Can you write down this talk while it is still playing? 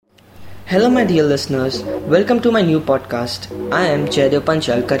Hello, my dear listeners. Welcome to my new podcast. I am Jaydev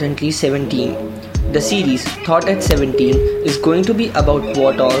Panchal, currently 17. The series Thought at 17 is going to be about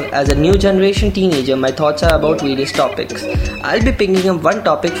what all, as a new generation teenager, my thoughts are about various topics. I'll be picking up one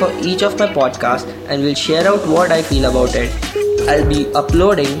topic for each of my podcasts and will share out what I feel about it. I'll be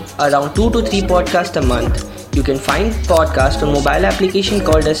uploading around 2 to 3 podcasts a month. You can find podcast on mobile application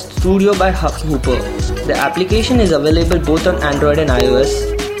called as Studio by Hooper. The application is available both on Android and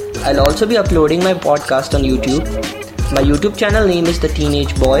iOS. I'll also be uploading my podcast on YouTube. My YouTube channel name is The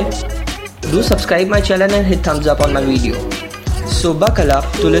Teenage Boy. Do subscribe my channel and hit thumbs up on my video. So buckle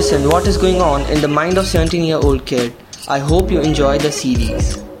up to listen what is going on in the mind of 17-year-old kid. I hope you enjoy the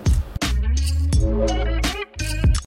series.